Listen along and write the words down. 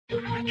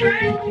I'm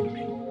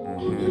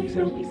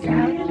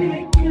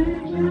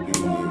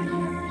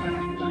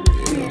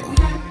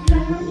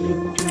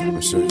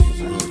sure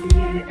you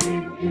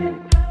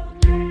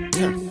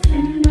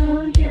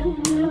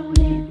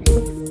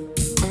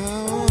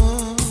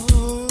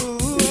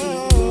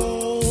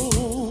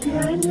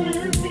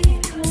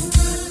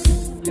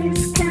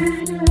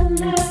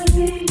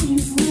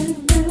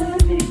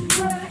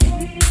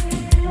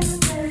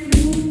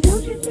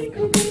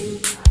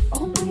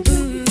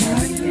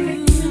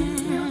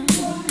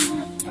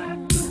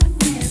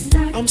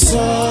I'm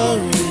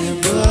sorry,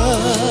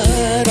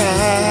 but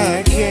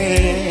I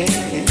can't.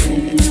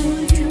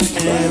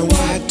 And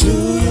why do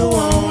you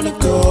wanna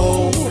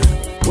go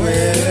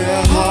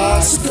where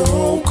hearts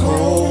go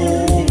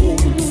cold?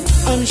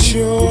 I'm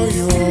sure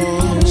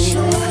you'll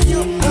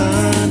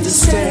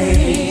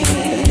understand,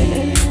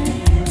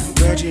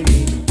 but you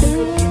need.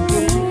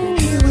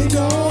 Here we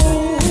go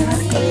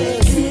again.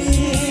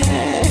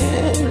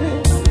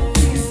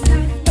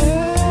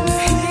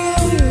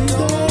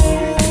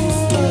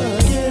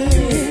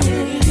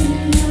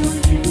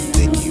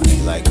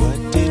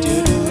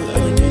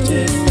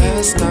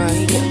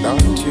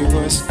 Thought you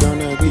was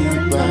gonna be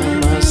by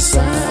my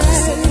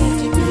side.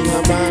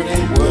 My body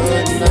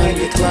wouldn't like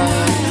it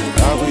climb.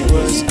 Thought we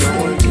was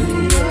going to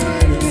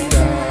ride and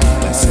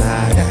die. Last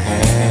night I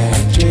had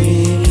a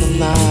dream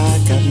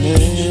like I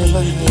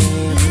never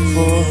had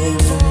before,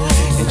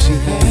 and she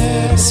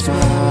had a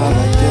smile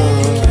like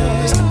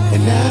yours.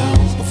 And now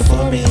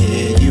before me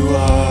here you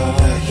are.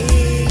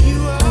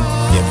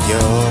 Yep,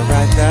 you're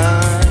right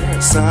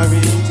there. Sorry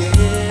you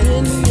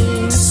didn't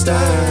mean to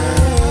start.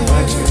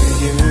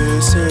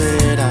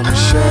 It, I'm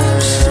sure.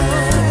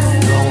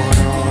 Going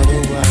on to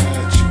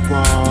what you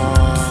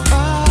want. I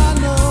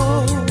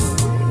know.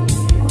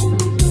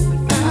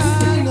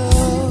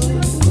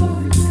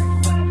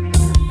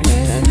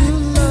 And you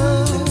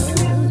love.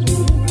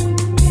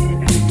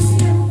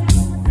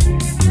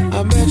 I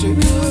bet you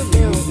could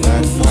feel.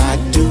 But why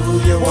do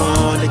you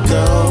wanna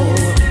go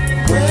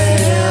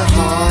where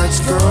hearts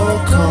grow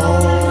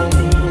cold?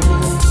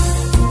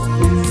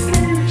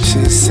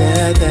 She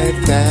said that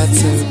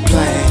that's a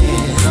plan.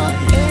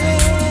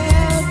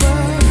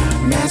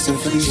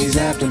 Masterfully she's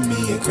after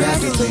me, and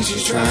craftily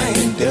she's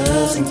trying.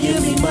 Doesn't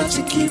give me much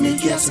to keep me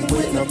guessing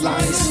with no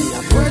lies. See,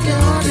 I'm working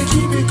hard to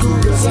keep it cool,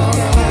 cause all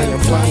the high I'm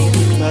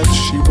flying. Like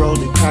she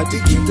rolling hot to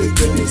keep the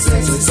goodness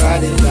as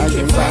excited. I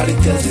can ride it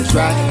cause it's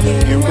right,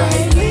 and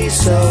rightly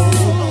so.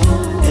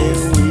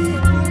 And